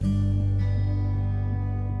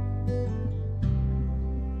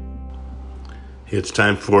It's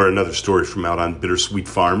time for another story from out on Bittersweet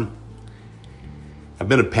Farm. I've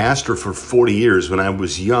been a pastor for 40 years. When I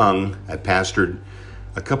was young, I pastored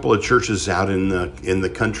a couple of churches out in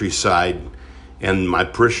the countryside, and my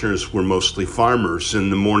parishioners were mostly farmers. In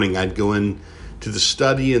the morning, I'd go in to the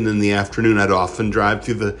study, and in the afternoon, I'd often drive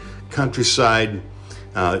through the countryside,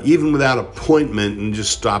 even without appointment, and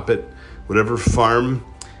just stop at whatever farm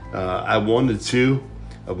I wanted to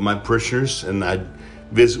of my parishioners, and I'd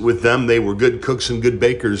visit with them. They were good cooks and good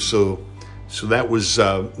bakers, so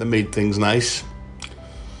that made things nice.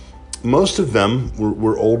 Most of them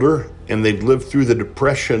were older, and they'd lived through the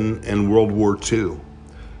Depression and World War II.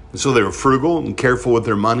 And so they were frugal and careful with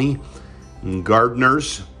their money, and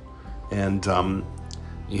gardeners, and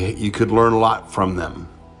you could learn a lot from them.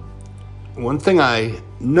 One thing I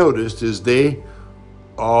noticed is they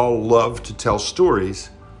all loved to tell stories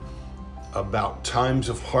about times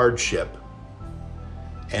of hardship.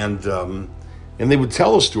 And they would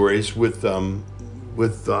tell the stories with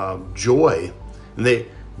joy, and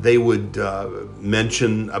they would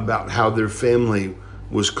mention about how their family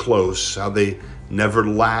was close, how they never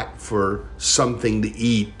lacked for something to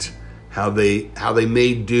eat, how they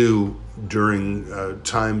made do during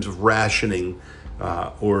times of rationing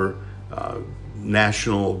or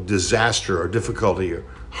national disaster or difficulty or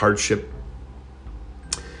hardship.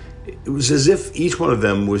 It was as if each one of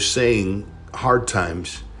them was saying, hard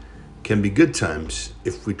times can be good times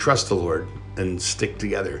if we trust the Lord and stick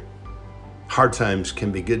together. Hard times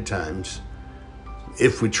can be good times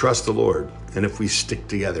if we trust the Lord and if we stick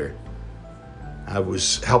together. I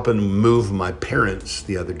was helping move my parents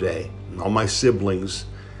the other day, and all my siblings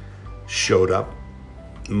showed up.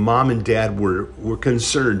 Mom and Dad were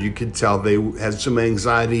concerned. You could tell they had some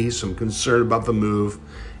anxiety, some concern about the move,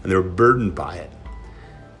 and they were burdened by it.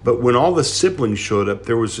 But when all the siblings showed up,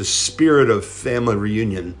 there was a spirit of family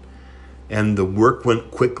reunion, and the work went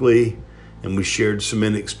quickly, and we shared some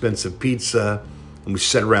inexpensive pizza, and we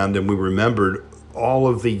sat around and we remembered all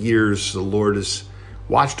of the years the Lord has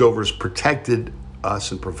watched over us, protected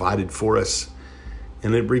us, and provided for us.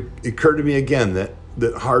 And it occurred to me again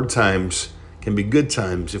that hard times can be good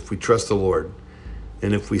times if we trust the Lord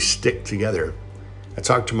and if we stick together. I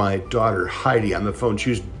talked to my daughter, Heidi, on the phone. She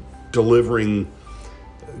was delivering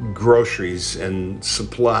groceries and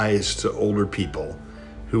supplies to older people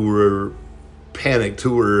who were panicked,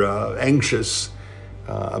 who were anxious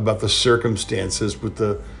about the circumstances with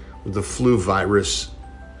the flu virus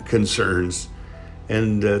concerns,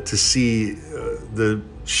 and to see the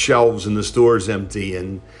shelves in the stores empty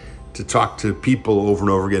and to talk to people over and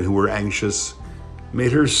over again who were anxious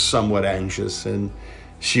made her somewhat anxious, and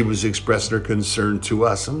she was expressing her concern to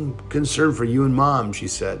us. I'm concerned for you and Mom, she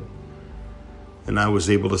said. And I was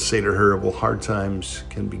able to say to her, well, hard times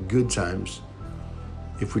can be good times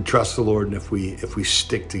if we trust the Lord and if we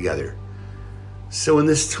stick together. So in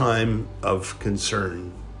this time of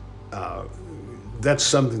concern, that's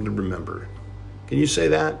something to remember. Can you say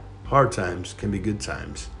that? Hard times can be good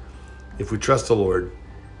times if we trust the Lord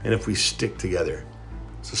and if we stick together.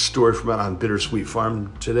 It's a story from out on Bittersweet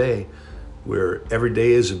Farm today, where every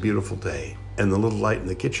day is a beautiful day and the little light in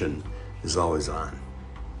the kitchen is always on.